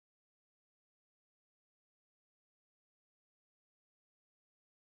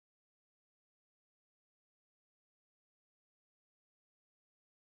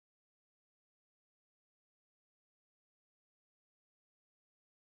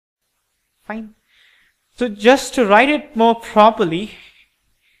Fine. So just to write it more properly,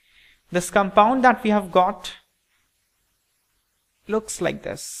 this compound that we have got looks like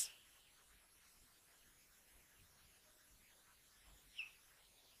this.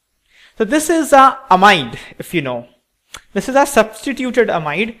 So this is a amide, if you know. This is a substituted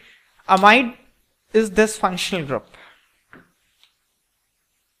amide. Amide is this functional group.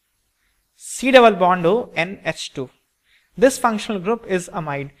 C double bond O NH2. This functional group is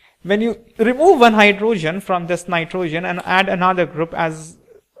amide. When you remove one hydrogen from this nitrogen and add another group as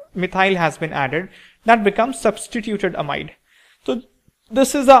methyl has been added, that becomes substituted amide. So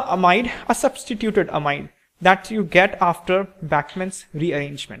this is a amide, a substituted amide that you get after Bachmann's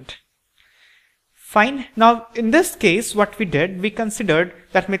rearrangement. Fine. Now in this case what we did, we considered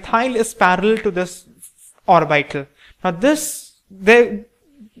that methyl is parallel to this orbital. Now this, there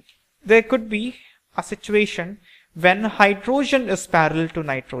could be a situation when hydrogen is parallel to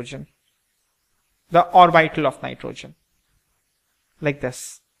nitrogen, the orbital of nitrogen, like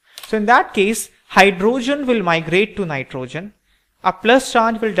this. So in that case, hydrogen will migrate to nitrogen, a plus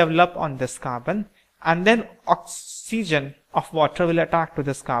charge will develop on this carbon, and then oxygen of water will attack to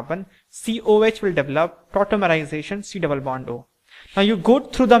this carbon. COH will develop, tautomerization, C double bond O. Now you go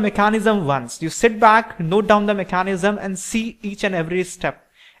through the mechanism once. You sit back, note down the mechanism and see each and every step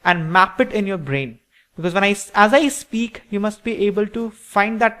and map it in your brain. Because as I speak, you must be able to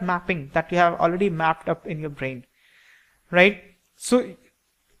find that mapping that you have already mapped up in your brain. Right? So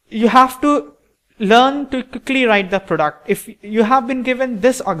you have to learn to quickly write the product. If you have been given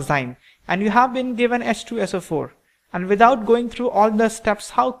this oxime and you have been given H2SO4, and without going through all the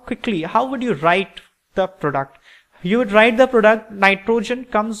steps, how would you write the product? You would write the product, nitrogen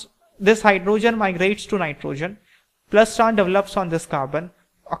comes, this hydrogen migrates to nitrogen, plus charge develops on this carbon,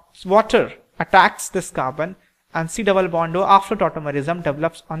 water attacks this carbon, and C double bond O after tautomerism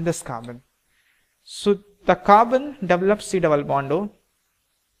develops on this carbon. So the carbon develops C double bond O,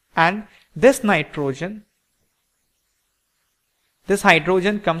 and this nitrogen, this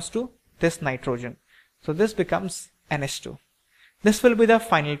hydrogen comes to this nitrogen. So this becomes NH2. This will be the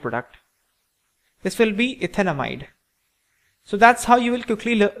final product. This will be ethanamide. So that's how you will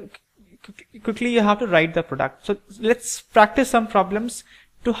quickly you have to write the product. So let's practice some problems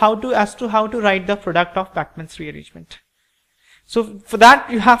as to how to write the product of Bachmann's rearrangement. So for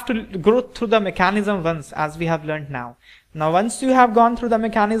that you have to go through the mechanism once, as we have learned now. Now once you have gone through the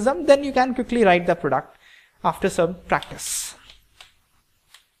mechanism, then you can quickly write the product after some practice.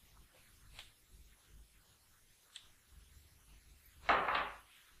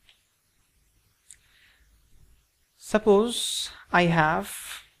 Suppose I have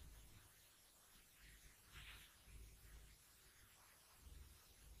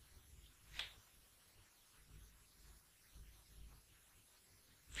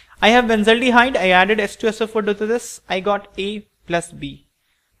benzaldehyde, I added H2SO4 to this, I got A plus B.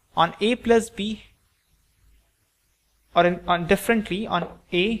 On A plus B, or differently, on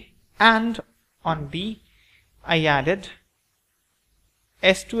A and on B, I added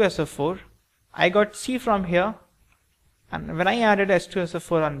H2SO4, I got C from here, and when I added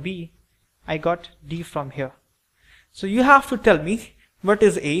H2SO4 on B, I got D from here. So you have to tell me what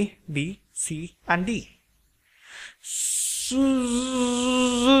is A, B, C and D.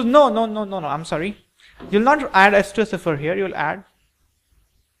 No, I'm sorry. You'll not add H2SO4 here, you'll add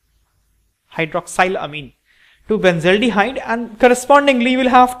hydroxylamine to benzaldehyde, and correspondingly you will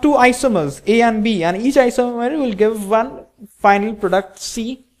have two isomers, A and B, and each isomer will give one final product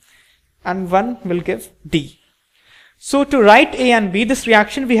C and one will give D. So to write A and B, this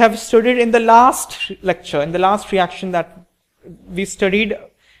reaction we have studied in the last lecture, in the last reaction that we studied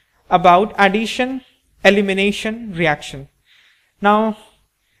about addition, elimination reaction. Now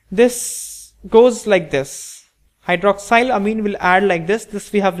this goes like this. Hydroxylamine will add like this.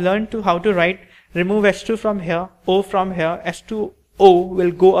 This we have learned to how to write. Remove H2 from here, O from here, H2O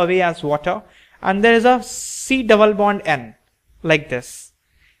will go away as water, and there is a C double bond N like this,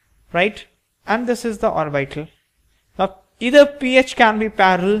 right? And this is the orbital. Now either pH can be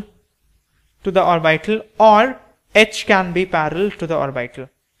parallel to the orbital or H can be parallel to the orbital.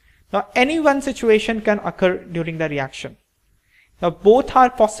 Now any one situation can occur during the reaction. Now both are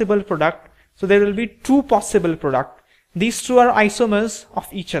possible product, so there will be two possible product. These two are isomers of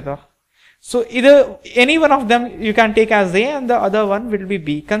each other. So either any one of them you can take as A and the other one will be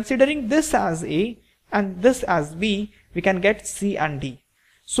B. Considering this as A and this as B, we can get C and D.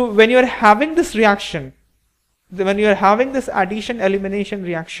 So when you are having this reaction, when you are having this addition elimination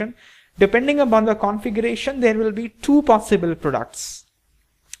reaction, depending upon the configuration, there will be two possible products.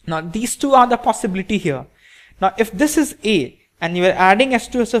 Now these two are the possibility here. Now if this is A, and you are adding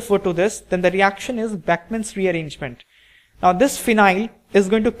H2SO4 to this, then the reaction is Beckmann's rearrangement. Now this phenyl is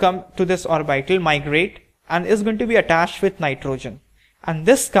going to come to this orbital, migrate, and is going to be attached with nitrogen. And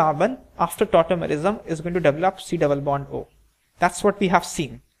this carbon, after tautomerism, is going to develop C double bond O. That's what we have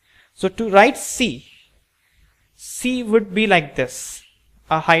seen. So to write C would be like this.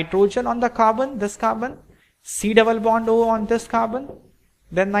 A hydrogen on the carbon, this carbon, C double bond O on this carbon,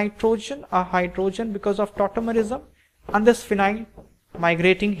 then nitrogen, a hydrogen because of tautomerism, and this phenyl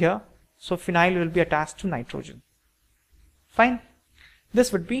migrating here. So phenyl will be attached to nitrogen. Fine.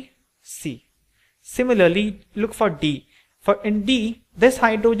 This would be C. Similarly, look for D. For in D, this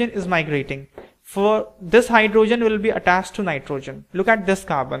hydrogen is migrating. For this hydrogen will be attached to nitrogen. Look at this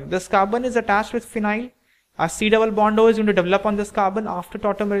carbon. This carbon is attached with phenyl. A C double bond O is going to develop on this carbon after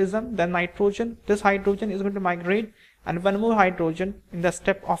tautomerism. Then nitrogen. This hydrogen is going to migrate, and one more hydrogen in the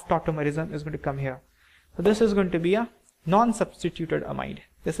step of tautomerism is going to come here. So this is going to be a non-substituted amide.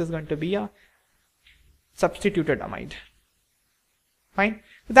 This is going to be a substituted amide. Fine.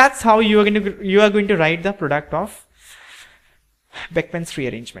 That's how you are going to write the product of Beckmann's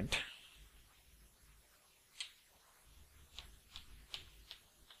rearrangement.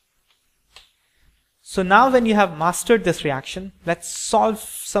 So now when you have mastered this reaction, let's solve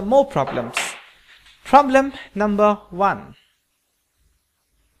some more problems. Problem number 1.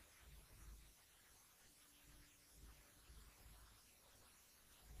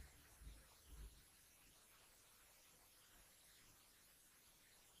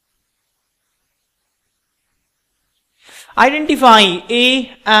 Identify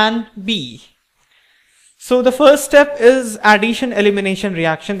A and B. So the first step is addition elimination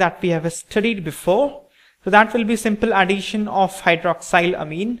reaction that we have studied before. So that will be simple addition of hydroxyl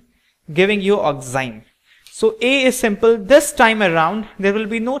amine giving you oxime. So A is simple. This time around there will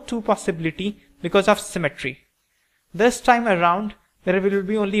be no two possibility because of symmetry. This time around there will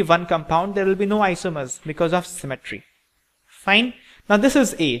be only one compound. There will be no isomers because of symmetry. Fine. Now this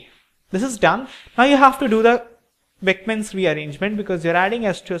is A. This is done. Now you have to do the Beckmann's rearrangement because you're adding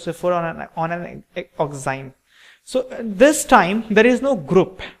H2SO4 on an oxime. So this time there is no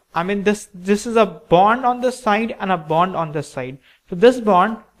group. I mean this is a bond on this side and a bond on this side. So this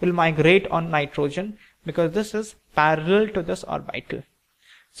bond will migrate on nitrogen because this is parallel to this orbital.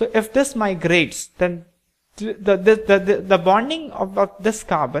 So if this migrates, then the bonding of this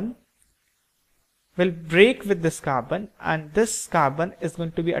carbon will break with this carbon, and this carbon is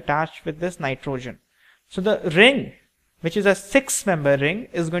going to be attached with this nitrogen. So the ring, which is a 6-member ring,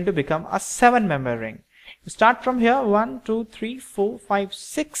 is going to become a 7-member ring. You start from here 1, 2, 3, 4, 5,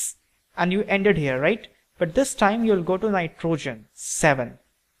 6 and you ended here, right? But this time you will go to nitrogen 7.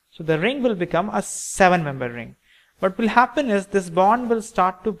 So the ring will become a 7-member ring. What will happen is this bond will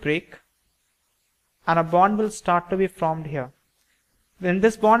start to break and a bond will start to be formed here. When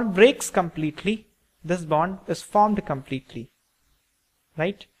this bond breaks completely, this bond is formed completely,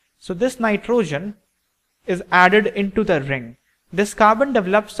 right? So this nitrogen is added into the ring. This carbon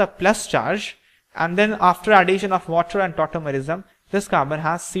develops a plus charge, and then after addition of water and tautomerism, this carbon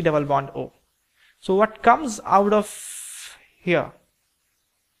has C double bond O. So what comes out of here?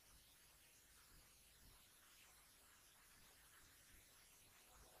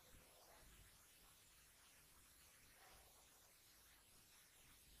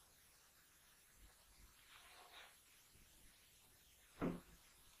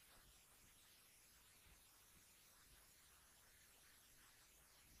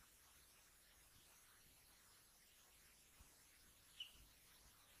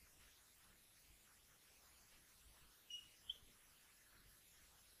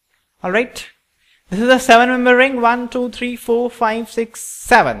 Alright, this is a 7-member ring, 1, 2, 3, 4, 5, 6,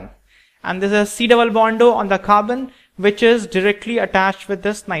 7. And this is a C double bond O on the carbon, which is directly attached with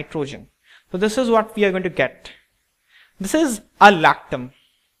this nitrogen. So this is what we are going to get. This is a lactam.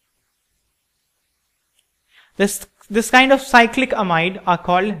 This kind of cyclic amide are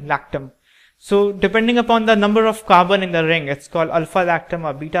called lactam. So depending upon the number of carbon in the ring, it's called alpha lactam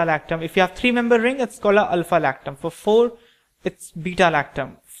or beta lactam. If you have 3-member ring, it's called a alpha lactam. For 4, it's beta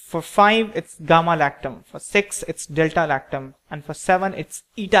lactam. For 5, it's gamma lactam. For 6, it's delta lactam. And for 7, it's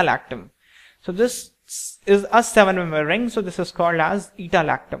eta lactam. So this is a 7-member ring. So this is called as eta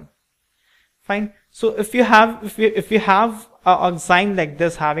lactam. Fine. So if you have a oxime like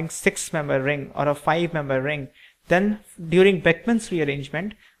this having 6-member ring or a 5-member ring, then during Beckmann's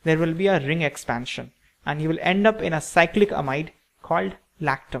rearrangement, there will be a ring expansion, and you will end up in a cyclic amide called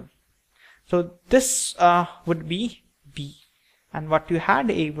lactam. So this would be B. And what you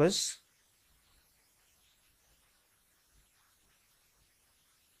had A was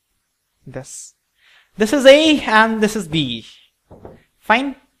this. This is A and this is B.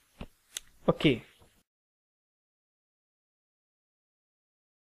 Fine. Okay.